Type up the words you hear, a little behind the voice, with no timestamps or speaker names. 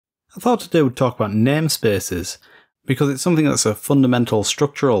I thought today we'd talk about namespaces, because it's something that's a fundamental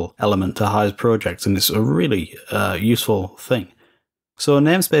structural element to HISE projects, and it's a really useful thing. So a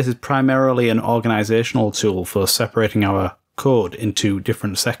namespace is primarily an organizational tool for separating our code into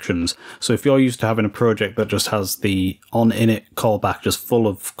different sections. So if you're used to having a project that just has the onInit callback just full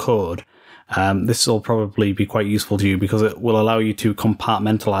of code, this will probably be quite useful to you because it will allow you to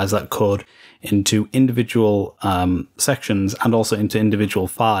compartmentalize that code into individual sections and also into individual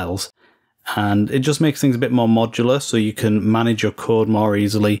files. And it just makes things a bit more modular, so you can manage your code more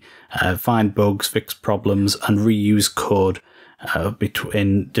easily, find bugs, fix problems, and reuse code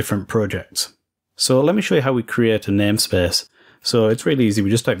between different projects. So let me show you how we create a namespace. So it's really easy.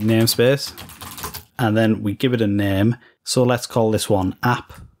 We just type namespace, and then we give it a name. So let's call this one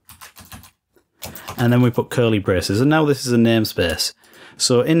app. And then we put curly braces, and now this is a namespace.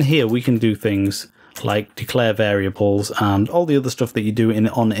 So in here we can do things like declare variables and all the other stuff that you do in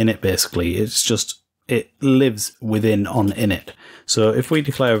onInit basically. It's just, it lives within onInit. So if we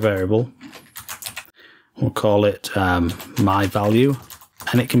declare a variable, we'll call it my value,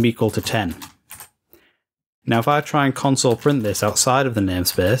 and it can be equal to 10. Now if I try and console print this outside of the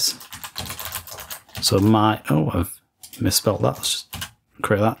namespace, so I've misspelled that, let's just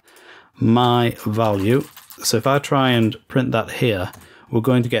create that. My value, so if I try and print that here, we're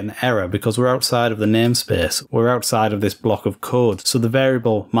going to get an error because we're outside of the namespace. We're outside of this block of code. So the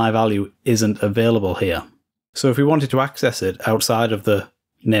variable my value isn't available here. So if we wanted to access it outside of the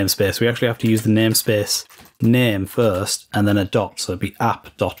namespace, we actually have to use the namespace name first and then a dot. So it'd be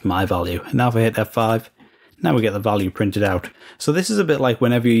app.myvalue. And now if I hit F5, now we get the value printed out. So this is a bit like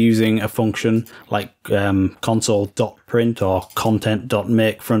whenever you're using a function like console.print or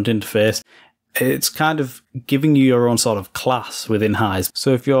content.make front interface. It's kind of giving you your own sort of class within HISE.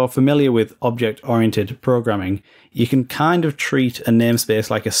 So if you're familiar with object-oriented programming, you can kind of treat a namespace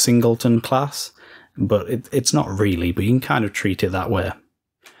like a singleton class, but it's not really, but you can kind of treat it that way.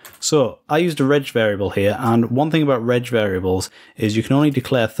 So I used a reg variable here, and one thing about reg variables is you can only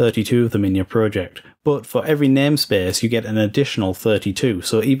declare 32 of them in your project, but for every namespace you get an additional 32,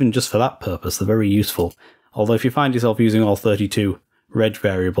 so even just for that purpose they're very useful. Although if you find yourself using all 32 reg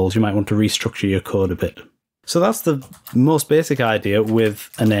variables, you might want to restructure your code a bit. So that's the most basic idea with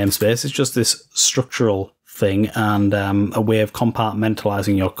a namespace. It's just this structural thing and a way of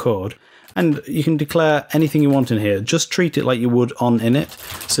compartmentalizing your code. And you can declare anything you want in here. Just treat it like you would onInit.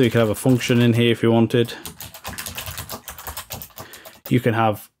 So you can have a function in here if you wanted. You can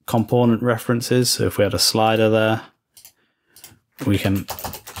have component references. So if we had a slider there, we can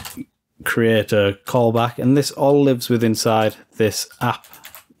create a callback, and this all lives within inside this app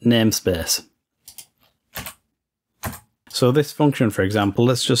namespace. So this function, for example,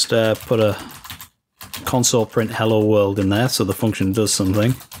 let's just put a console print hello world in there so the function does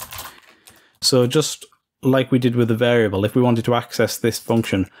something. So just like we did with the variable, if we wanted to access this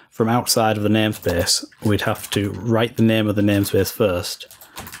function from outside of the namespace, we'd have to write the name of the namespace first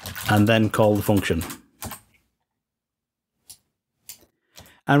and then call the function.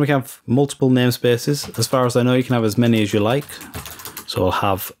 And we can have multiple namespaces. As far as I know, you can have as many as you like. So I'll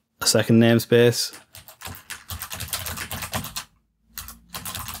have a second namespace.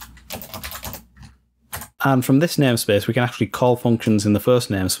 And from this namespace, we can actually call functions in the first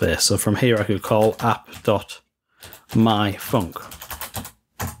namespace. So from here, I could call app.myfunc.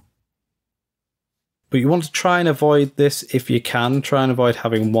 But you want to try and avoid this if you can. Try and avoid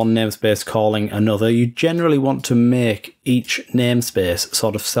having one namespace calling another. You generally want to make each namespace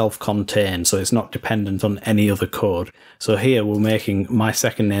sort of self-contained, so it's not dependent on any other code. So here we're making my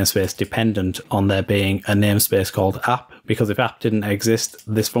second namespace dependent on there being a namespace called app, because if app didn't exist,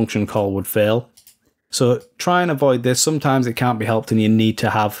 this function call would fail. So try and avoid this. Sometimes it can't be helped and you need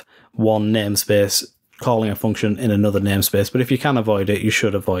to have one namespace calling a function in another namespace, but if you can avoid it, you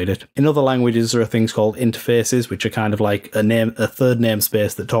should avoid it. In other languages, there are things called interfaces, which are kind of like a third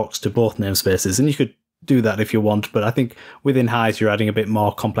namespace that talks to both namespaces, and you could do that if you want, but I think within HISE you're adding a bit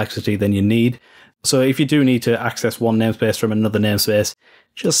more complexity than you need. So if you do need to access one namespace from another namespace,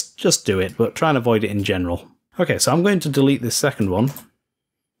 just do it, but try and avoid it in general. Okay, so I'm going to delete this second one.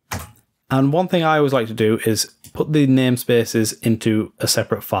 And one thing I always like to do is put the namespaces into a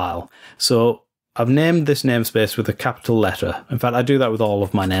separate file. So I've named this namespace with a capital letter. In fact, I do that with all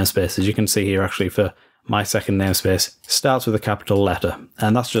of my namespaces. You can see here actually for my second namespace, it starts with a capital letter.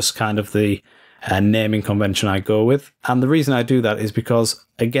 And that's just kind of the naming convention I go with. And the reason I do that is because,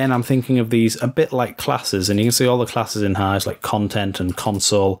 again, I'm thinking of these a bit like classes. And you can see all the classes in HISE, like content and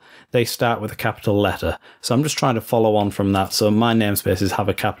console, they start with a capital letter. So I'm just trying to follow on from that. So my namespaces have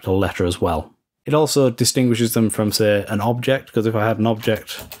a capital letter as well. It also distinguishes them from, say, an object, because if I had an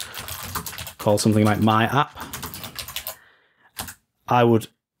object called something like my app, I would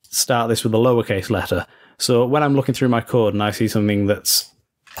start this with a lowercase letter. So when I'm looking through my code and I see something that's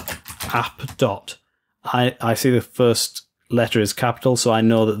app dot, I see the first letter is capital, so I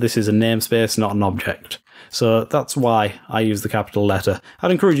know that this is a namespace, not an object. So that's why I use the capital letter.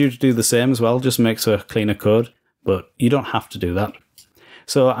 I'd encourage you to do the same as well, just makes a cleaner code, but you don't have to do that.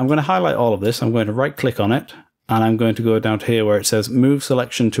 So I'm going to highlight all of this. I'm going to right click on it, and I'm going to go down to here where it says move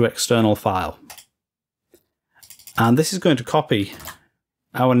selection to external file. And this is going to copy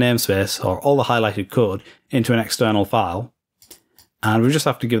our namespace, or all the highlighted code, into an external file. And we just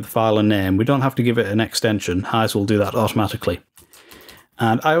have to give the file a name. We don't have to give it an extension. HISE will do that automatically.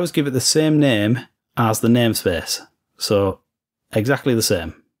 And I always give it the same name as the namespace. So exactly the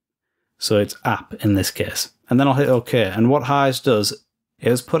same. So it's app in this case. And then I'll hit OK. And what HISE does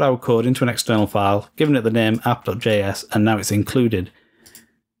is put our code into an external file, given it the name app.js, and now it's included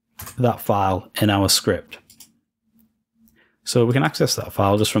that file in our script. So we can access that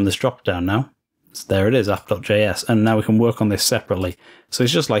file just from this drop down now. So there it is, app.js, and now we can work on this separately. So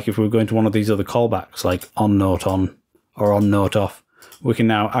it's just like if we were going to one of these other callbacks, like on note on or on note off, we can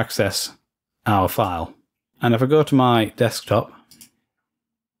now access our file. And if I go to my desktop,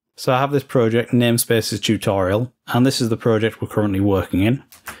 so I have this project, Namespaces tutorial, and this is the project we're currently working in.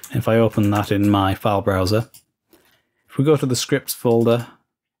 If I open that in my file browser, if we go to the scripts folder,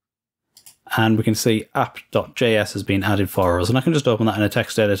 and we can see app.js has been added for us. And I can just open that in a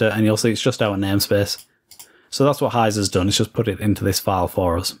text editor and you'll see it's just our namespace. So that's what HISE has done, it's just put it into this file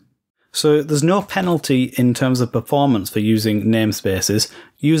for us. So there's no penalty in terms of performance for using namespaces.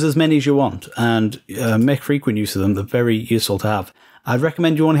 Use as many as you want and make frequent use of them. They're very useful to have. I'd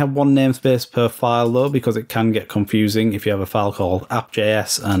recommend you only have one namespace per file though, because it can get confusing if you have a file called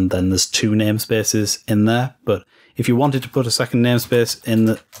app.js and then there's two namespaces in there. But if you wanted to put a second namespace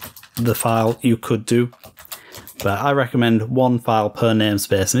in the file, you could do, but I recommend one file per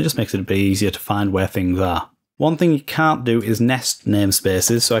namespace, and it just makes it a bit easier to find where things are. One thing you can't do is nest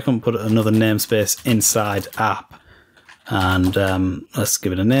namespaces, so I can put another namespace inside app, and let's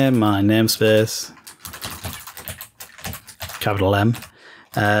give it a name, my namespace, capital M.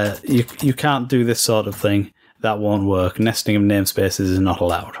 You can't do this sort of thing, that won't work. Nesting of namespaces is not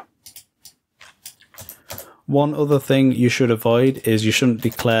allowed. One other thing you should avoid is you shouldn't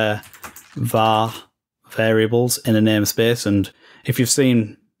declare var variables in a namespace. And if you've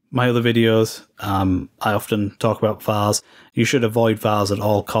seen my other videos, I often talk about vars. You should avoid vars at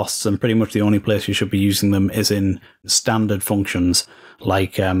all costs, and pretty much the only place you should be using them is in standard functions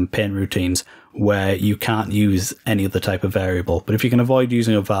like paint routines, where you can't use any other type of variable. But if you can avoid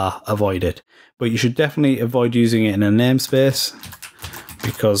using a var, avoid it. But you should definitely avoid using it in a namespace,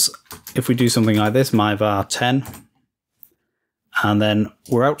 because if we do something like this, my var 10, and then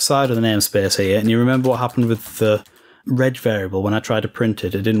we're outside of the namespace here, and you remember what happened with the reg variable when I tried to print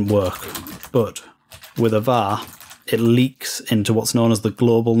it, it didn't work. But with a var, it leaks into what's known as the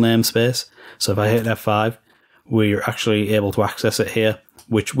global namespace. So if I hit F5, we're actually able to access it here,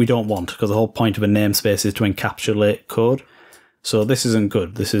 which we don't want, because the whole point of a namespace is to encapsulate code. So this isn't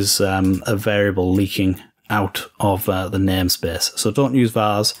good. This is a variable leaking out of the namespace. So don't use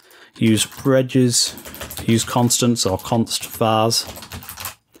vars. Use regs, use constants or const vars.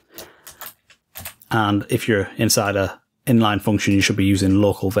 And if you're inside a inline function, you should be using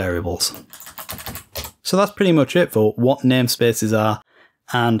local variables. So that's pretty much it for what namespaces are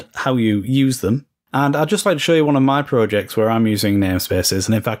and how you use them. And I'd just like to show you one of my projects where I'm using namespaces.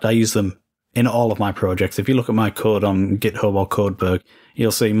 And in fact, I use them in all of my projects. If you look at my code on GitHub or Codeberg,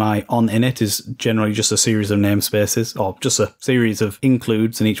 you'll see my on init is generally just a series of namespaces, or just a series of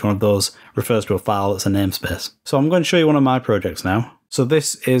includes, and each one of those refers to a file that's a namespace. So I'm going to show you one of my projects now. So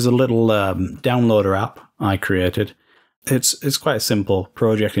this is a little downloader app I created. It's quite a simple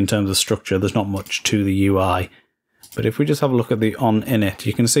project in terms of structure. There's not much to the UI. But if we just have a look at the on init,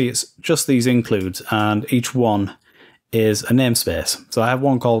 you can see it's just these includes, and each one is a namespace. So I have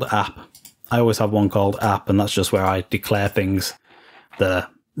one called app. I always have one called app, and that's just where I declare things that are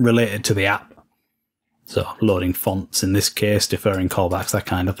related to the app. So loading fonts in this case, deferring callbacks, that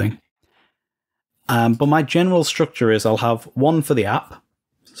kind of thing. But my general structure is I'll have one for the app,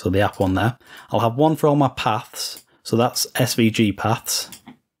 so the app one there. I'll have one for all my paths, so that's SVG paths.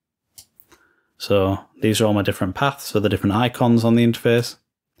 So these are all my different paths for the different icons on the interface.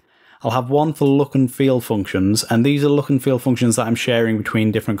 I'll have one for look and feel functions, and these are look and feel functions that I'm sharing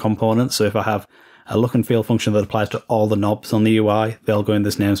between different components. So if I have a look and feel function that applies to all the knobs on the UI, they'll go in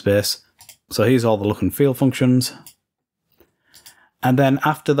this namespace. So here's all the look and feel functions. And then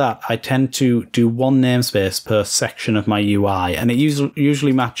after that, I tend to do one namespace per section of my UI, and it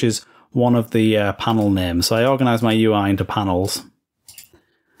usually matches one of the panel names. So I organize my UI into panels.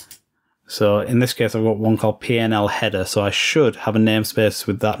 So in this case, I've got one called PNL header. So I should have a namespace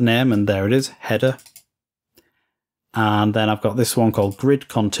with that name, and there it is, header. And then I've got this one called grid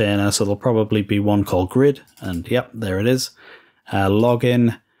container. So there'll probably be one called grid, and yep, there it is.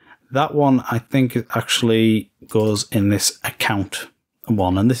 Login. That one I think it actually goes in this account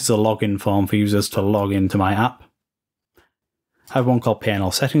one, and this is a login form for users to log into my app. I have one called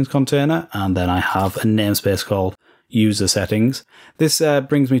PNL settings container, and then I have a namespace called user settings. This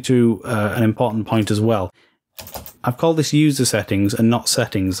brings me to an important point as well. I've called this user settings and not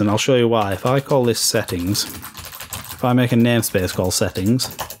settings, and I'll show you why. If I call this settings, if I make a namespace called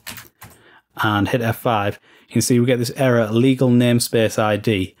settings and hit F5, you can see we get this error, legal namespace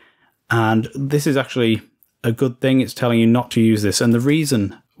ID. And this is actually a good thing. It's telling you not to use this. And the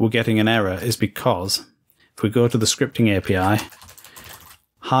reason we're getting an error is because if we go to the scripting API,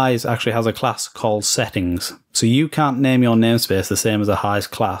 HISE actually has a class called settings. So you can't name your namespace the same as a HISE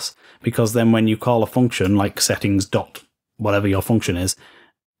class, because then when you call a function like settings dot whatever your function is,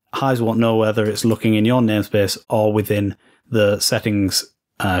 HISE won't know whether it's looking in your namespace or within the settings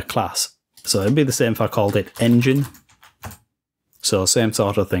class. So it'd be the same if I called it engine. So same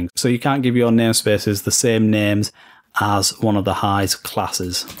sort of thing. So you can't give your namespaces the same names as one of the HISE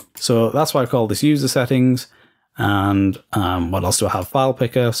classes. So that's why I call this user settings. And what else do I have? File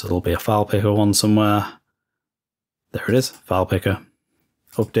picker. So there'll be a file picker one somewhere. There it is, file picker.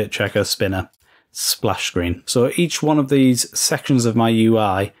 Update checker, spinner, splash screen. So each one of these sections of my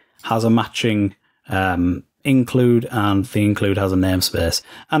UI has a matching include, and the include has a namespace.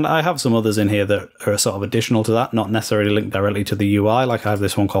 And I have some others in here that are sort of additional to that, not necessarily linked directly to the UI. Like I have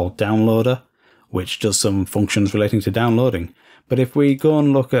this one called downloader, which does some functions relating to downloading. But if we go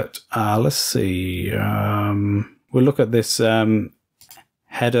and look at, let's see, we'll look at this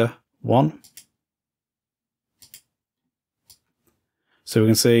header one. So we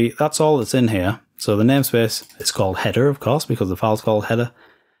can see that's all that's in here. So the namespace is called header, of course, because the file's called header.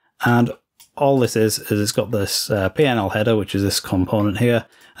 And all this is it's got this PNL header, which is this component here,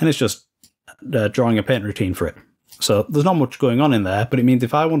 and it's just drawing a paint routine for it. So there's not much going on in there, but it means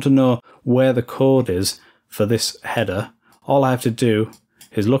if I want to know where the code is for this header, all I have to do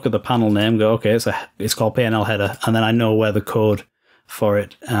is look at the panel name, go, okay, it's called PNL header, and then I know where the code for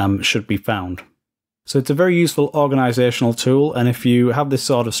it should be found. So it's a very useful organizational tool, and if you have this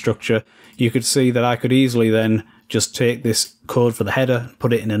sort of structure, you could see that I could easily then just take this code for the header,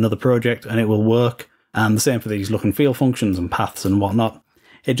 put it in another project, and it will work. And the same for these look and feel functions and paths and whatnot.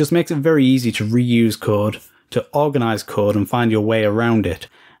 It just makes it very easy to reuse code, to organize code and find your way around it.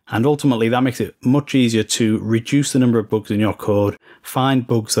 And ultimately that makes it much easier to reduce the number of bugs in your code, find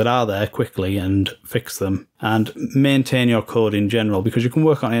bugs that are there quickly and fix them, and maintain your code in general, because you can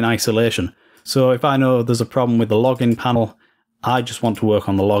work on it in isolation. So if I know there's a problem with the login panel, I just want to work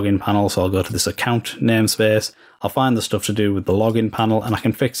on the login panel, so I'll go to this account namespace, I'll find the stuff to do with the login panel, and I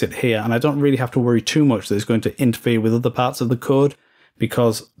can fix it here, and I don't really have to worry too much that it's going to interfere with other parts of the code,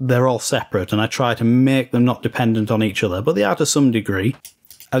 because they're all separate, and I try to make them not dependent on each other, but they are to some degree.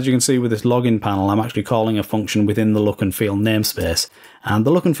 As you can see with this login panel, I'm actually calling a function within the look and feel namespace, and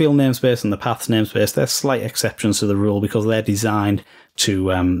the look and feel namespace and the paths namespace, they're slight exceptions to the rule because they're designed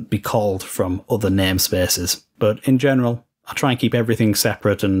to be called from other namespaces. But in general, I try and keep everything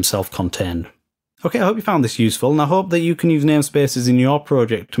separate and self-contained. Okay, I hope you found this useful, and I hope that you can use namespaces in your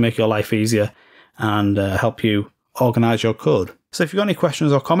project to make your life easier and help you organize your code. So if you've got any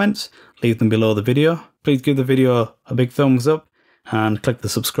questions or comments, leave them below the video. Please give the video a big thumbs up and click the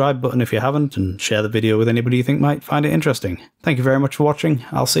subscribe button if you haven't, and share the video with anybody you think might find it interesting. Thank you very much for watching.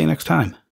 I'll see you next time.